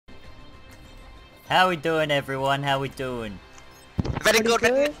How we doing, everyone? How we doing? Very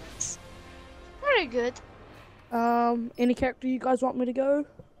good. Very good. Any character you guys want me to go?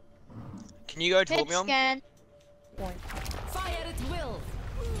 Can you go to Hit me on? scan. Fire at will.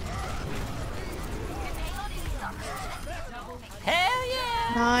 Hell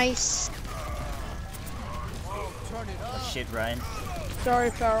yeah! Nice. Oh, shit, Ryan.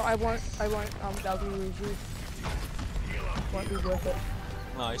 Sorry, Farrell, I won't W you. Won't be worth it.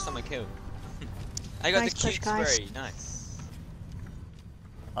 No, it's not my kill. I got Nice the push, cute guys. spray. Nice.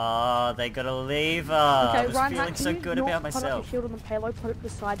 Oh, they got a lever. I was Ryan, feeling so good about Put up myself. your shield on the payload, put it to the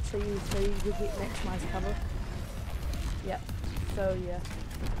side so you get maximized cover. Yeah. So yeah.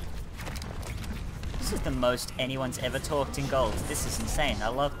 This is the most anyone's ever talked in gold. This is insane. I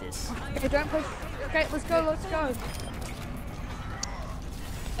love this. Okay, don't push. Okay, let's go, let's go.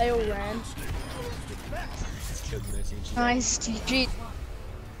 They all ran. Nice. GG.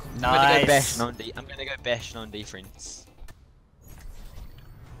 I'm gonna go Nice. bashing on D. I'm gonna go bashing on defense.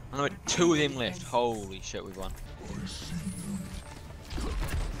 I know 2 of them left. Holy shit, we won.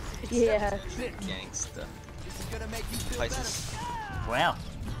 Yeah. Gangster. Places. Wow.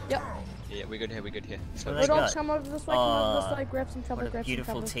 Yep. Yeah, we're good here. We're good here. So What The they dogs got? come over this way, come over this Oh, way, grab some cover, What a grab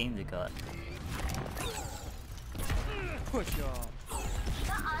beautiful some cover. team they got.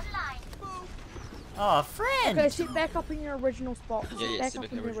 Oh, friend! Okay, sit back up in your original spot. Yeah, Sit back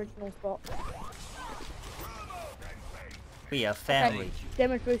up in your original spot. We are family. Okay,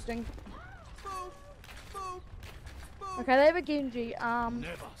 damage boosting. Okay, they have a Genji. I'll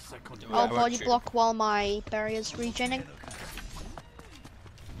I body won't shoot. block while my barrier's regenning.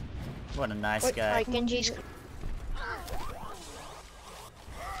 What a nice Wait, guy. Alright, Genji's.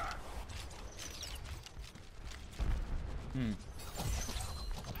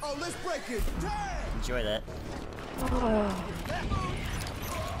 Oh, let's break it. Damn! Enjoy that.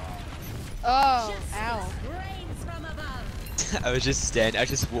 Oh, ow. Rains from above. I was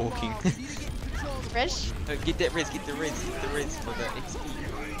just walking. Fresh? Get that res, get the res for the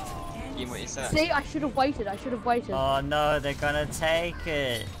XP. Get what you said. See, I should have waited. I should have waited. Oh no, they're gonna take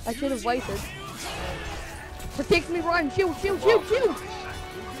it. I should have waited. Protect me, Ryan. Shield, shield, shield, shield.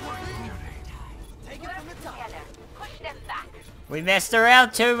 We messed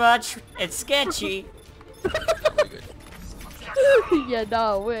around too much. It's sketchy. We're good. Yeah,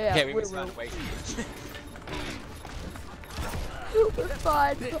 no, Yeah, we we're must find a way. we're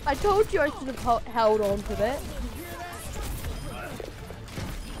fine. I told you I should have held on to that.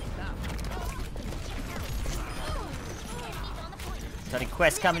 Got a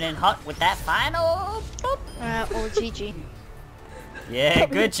quest coming in hot with that final. Boop. Or GG. Yeah,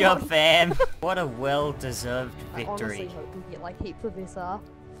 good job, fam. What a well-deserved I honestly victory. hope we get like heaps of SR.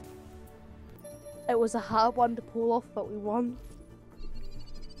 It was a hard one to pull off, but we won.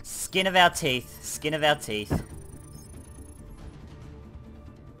 Skin of our teeth. Skin of our teeth.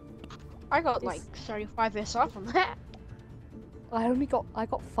 I got like 35 SR from that. I got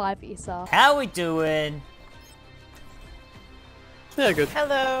 5 SR. How we doing? Yeah, good.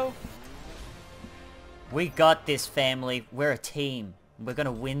 Hello. We got this, family. We're a team. We're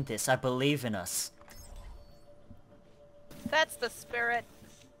gonna win this. I believe in us. That's the spirit.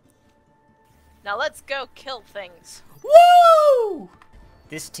 Now let's go kill things. Woo!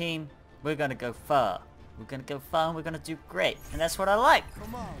 This team, we're gonna go far. We're gonna go far and we're gonna do great. And that's what I like.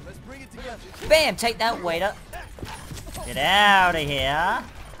 Come on, let's bring it together. Bam! Take that, waiter. Get out of here.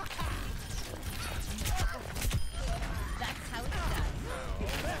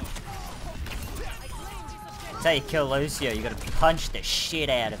 That's how you kill Lucio. You gotta punch the shit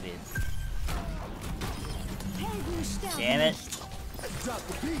out of him. Damn it. Drop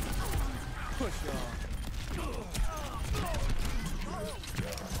the beat. Push y'all.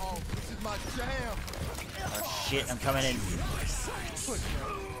 Oh, this is my jam. Oh shit, I'm coming in.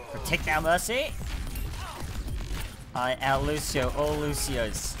 Protect our mercy. Our Lucio, all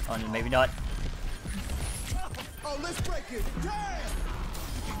Lucios. Oh, maybe not. Oh, let's break it. Damn!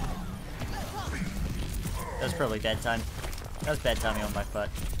 That was probably bad time. That was bad timing on my part.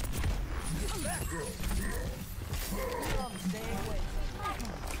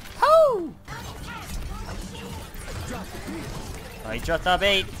 Ho! Oh, he dropped the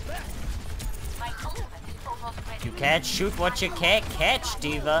beat. You can't shoot what you can't catch,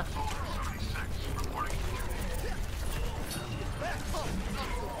 Diva.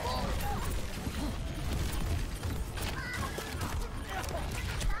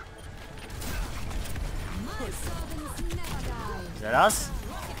 Is that us?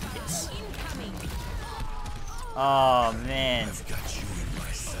 Yes. Oh man.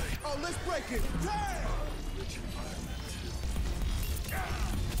 Oh, let's break it. Damn!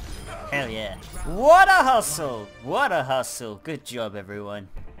 Hell yeah. What a hustle! What a hustle. Good job, everyone.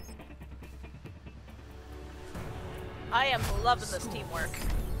 I am loving this teamwork.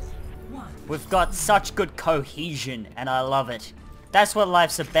 We've got such good cohesion, and I love it. That's what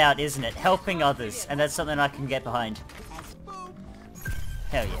life's about, isn't it? Helping others, and that's something I can get behind.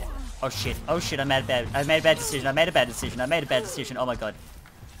 Hell yeah. Oh shit, I made a bad decision, I made a bad decision, oh my god.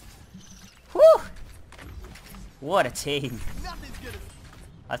 Whew! What a team.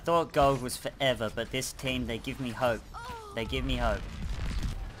 I thought gold was forever, but this team, they give me hope. They give me hope.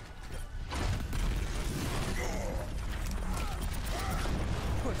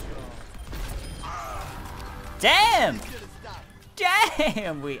 Damn!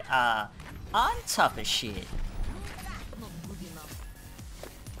 Damn, we are on top of shit.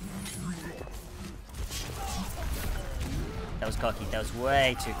 That was cocky. That was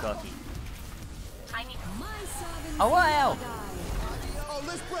way too cocky. Oh wow! Oh,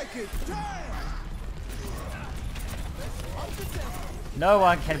 let's break it. Damn! No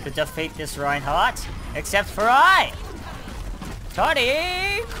one can defeat this Reinhardt except for I.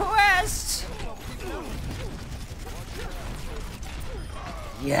 Toddy Quest.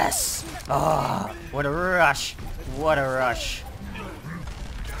 Yes! Oh, what a rush! What a rush!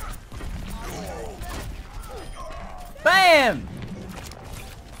 Bam!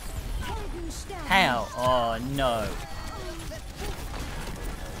 How? Oh no!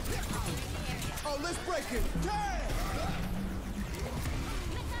 Oh, let's break it. Damn!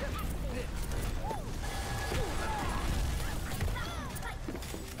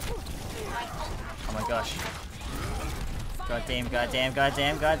 Oh my gosh! God damn! God damn! God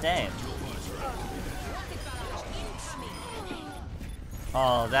damn! God damn!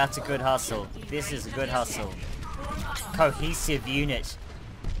 Oh, that's a good hustle. This is a good hustle. Cohesive unit.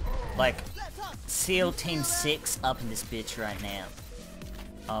 Like, SEAL Team 6 up in this bitch right now.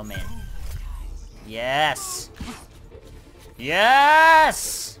 Oh man. Yes!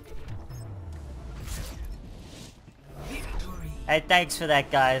 Yes! Hey, thanks for that,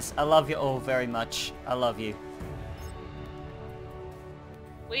 guys. I love you all very much. I love you.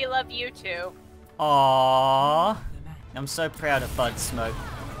 We love you too. Aww. I'm so proud of Bud Smoke.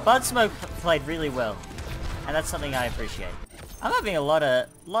 Bud Smoke played really well, and that's something I appreciate. I'm having a lot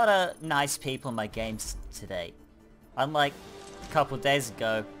of nice people in my games today. Unlike a couple days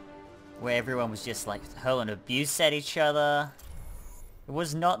ago, where everyone was just like hurling abuse at each other. It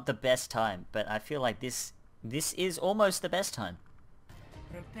was not the best time, but I feel like this is almost the best time.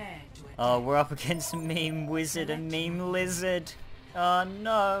 Oh, we're up against Meme Wizard and Meme Lizard. Oh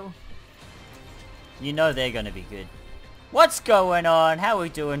no. You know they're gonna be good. What's going on? How we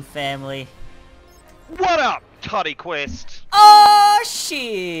doing, family? What up, Toddy Quest? Oh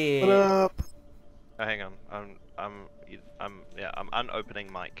shit! What up? Oh, hang on. I'm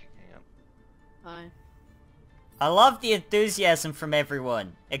unopening mic. Hang on. Hi. I love the enthusiasm from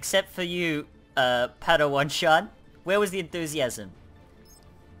everyone, except for you, Padawan Sean. Where was the enthusiasm?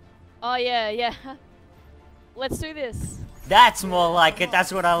 Oh yeah. Let's do this. That's more like it.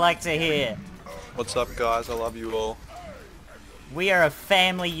 That's what I like to hear. What's up, guys? I love you all. We are a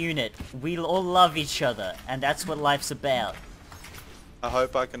family unit. We all love each other, and that's what life's about. I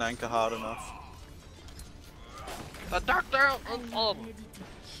hope I can anchor hard enough. The doctor is on.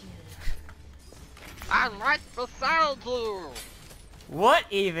 I'm right beside you. What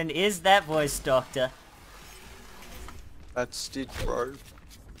even is that voice, Doctor? That's Stitch, bro.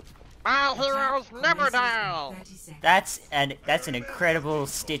 My heroes never die. That's an incredible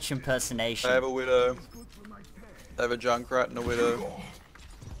Stitch They impersonation. have a Widow. They have a Junkrat and a Widow.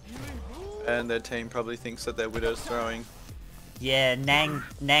 And their team probably thinks that their Widow's throwing. Yeah,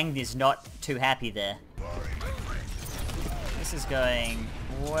 Nang is not too happy there. This is going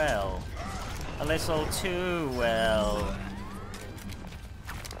well. A little too well.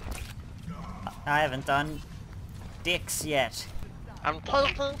 I haven't done dicks yet. I'm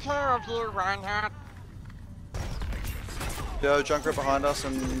taking care of you, Reinhardt. Yo, Junkrat behind us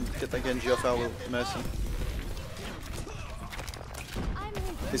and get the Genji off our Mercy.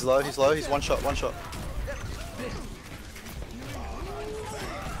 He's low, he's one shot.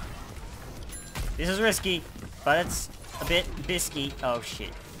 This is risky, but it's a bit bisky. Oh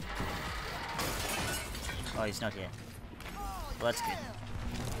shit. Oh, he's not here. Well, that's good.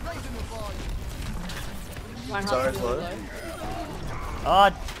 Sorry, low.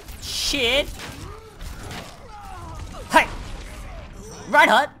 Oh, shit! Hey!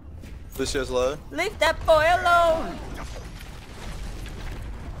 Reinhardt! Lucio's low. Leave that boy alone!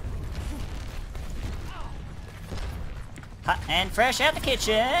 Hot and fresh out the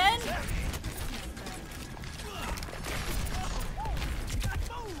kitchen!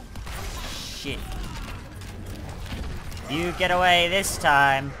 shit. You get away this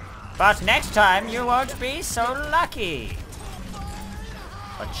time. But next time you won't be so lucky.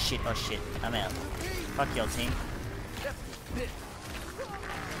 Oh shit, I'm out. Fuck your team.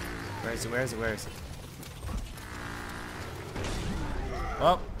 Where is it?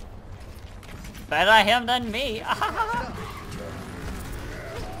 Well, better him than me.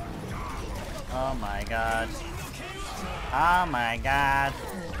 Oh my god. Oh my god.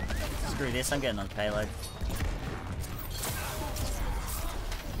 Screw this, I'm getting on the payload.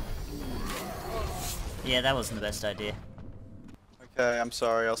 Yeah, that wasn't the best idea. Okay, I'm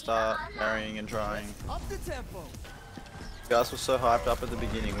sorry, I'll start carrying and trying. Up the tempo. You guys were so hyped up at the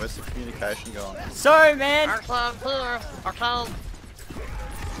beginning, where's the communication going? Sorry, man!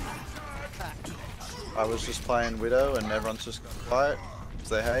 I was just playing Widow and everyone's just quiet because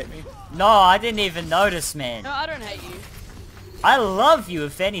they hate me. No, I didn't even notice, man. No, I don't hate you. I love you,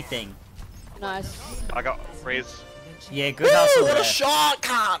 if anything. Nice. I got freeze. Yeah, good hustle What there. a shot,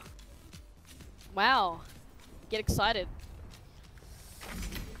 cunt! Wow. Get excited.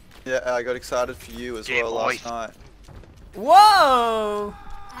 Yeah, I got excited for you as well last night. Whoa!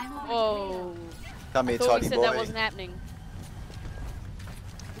 Whoa. Come I here, thought you tidy said boy. that wasn't happening.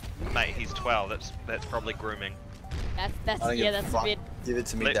 Mate, he's 12. That's probably grooming. That's I don't yeah, give a that's a fuck. bit. Give it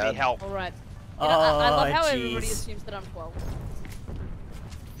to me, Let Dad. me help. Alright. Oh, I love how everybody jeez. assumes that I'm 12.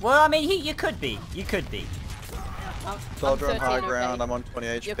 Well, I mean, you could be. You could be. I'm Soldier on 13, high okay? ground, I'm on 20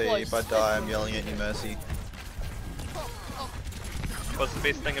 You're HP. If I close. die, I'm yelling at you, Mercy. What's the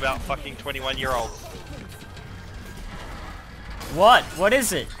best thing about fucking 21-year-olds? What? What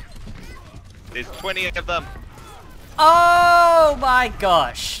is it? There's 20 of them. Oh my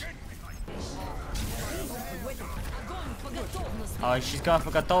gosh! Oh, she's going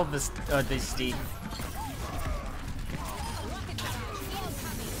for gotovosti.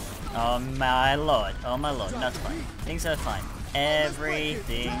 Oh my lord, that's fine. Things are fine.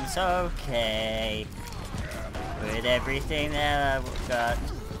 Everything's okay. With everything that I've got.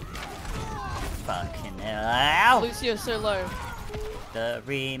 Fucking hell. Lucio's so low. The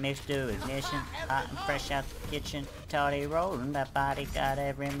remix to ignition, hot and fresh out the kitchen, toddy rolling, that body got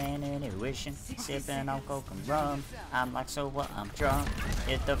every man in it wishing, sipping on coke and rum, I'm like so what, I'm drunk,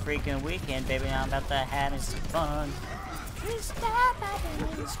 it's the freaking weekend, baby, I'm about to have some fun.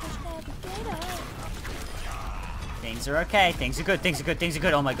 Things are okay, things are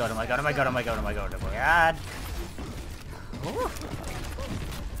good, oh my god, Ooh.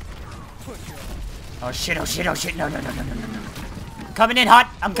 Oh shit, no. Coming in hot!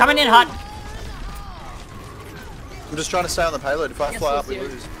 I'm coming in hot! I'm just trying to stay on the payload. If I fly up, we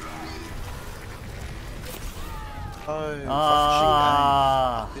Lucio. lose. Oh,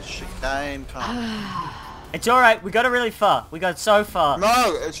 Ah. fuck chicane. This chicane cunt. It's alright, we got it really far. We got so far.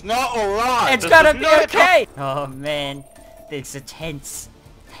 No, it's not alright! It's gonna be okay! Oh man, it's a tense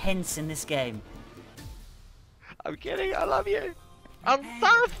in this game. I'm kidding. I love you. I'm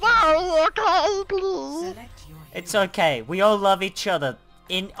so sorry. Okay, please. It's okay, we all love each other.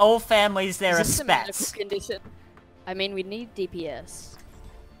 In all families there are Is this a medical spats. condition? I mean, we need DPS.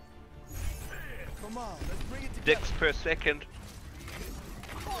 Come on, let's bring it together. Dicks per second.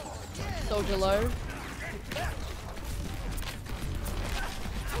 Soldier low.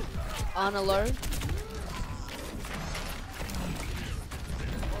 Ana low.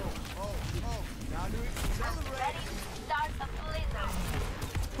 Now to accelerate.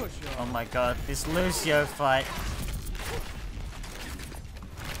 Push it. Oh my god, this Lucio fight.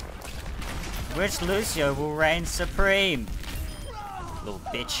 Which Lucio will reign supreme? Little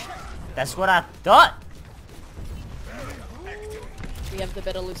bitch. That's what I thought! We have the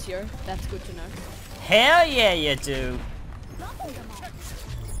better Lucio. That's good to know. Hell yeah, you do!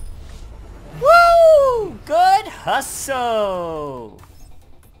 Woo! Good hustle!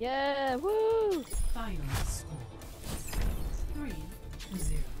 Yeah, woo!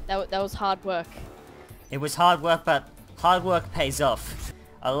 That was hard work. It was hard work, but hard work pays off.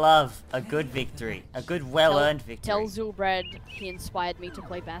 I love a good victory. A good, well-earned victory. Tell Zulbrad he inspired me to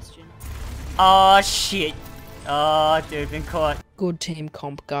play Bastion. Oh shit. Oh, dude, been caught. Good team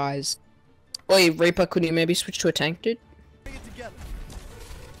comp, guys. Oi, Reaper, could you maybe switch to a tank, dude? Bring it together.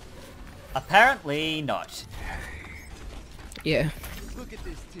 Apparently not. Yeah. Look at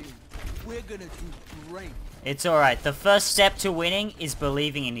this team. We're gonna do great. It's alright. The first step to winning is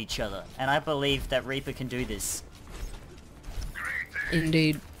believing in each other. And I believe that Reaper can do this.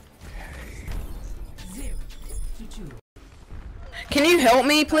 Indeed. Can you help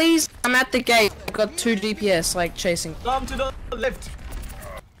me, please? I'm at the gate. I've got 2 DPS, like, chasing. Come to the left. If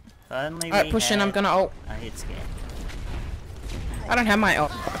only Alright, we push in, had I'm gonna ult. a hit scan. I don't have my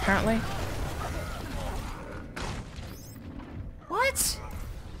ult, apparently.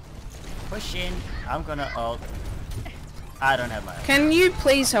 Push in. I'm gonna ult. I don't have my ult. Can you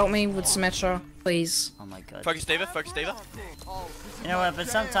please help me with Symmetra? Please. Oh my god. Focus Diva, focus Diva. You know what, but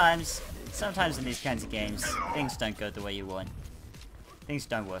sometimes in these kinds of games, things don't go the way you want. Things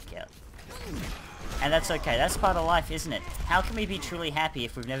don't work out. And that's okay, that's part of life, isn't it? How can we be truly happy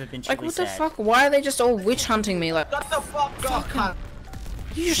if we've never been truly Like, what sad? the fuck? Why are they just all witch hunting me? Like, shut the fuck up, cunt.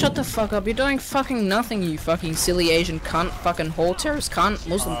 You shut the fuck up. You're doing fucking nothing, you fucking silly Asian cunt. Fucking whore terrorist cunt.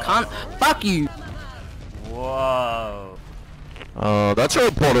 Muslim cunt. Fuck you. Whoa. That's a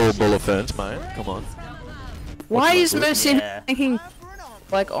reportable offense, mate. Come on. Why is Mercy Yeah. making...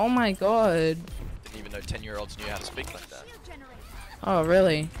 Like, oh my god. Didn't even know 10-year-olds knew how to speak like that. Oh,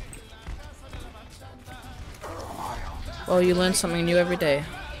 really? Well, you learn something new every day.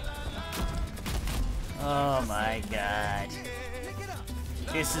 Oh my god.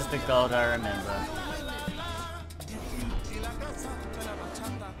 This is the gold I remember.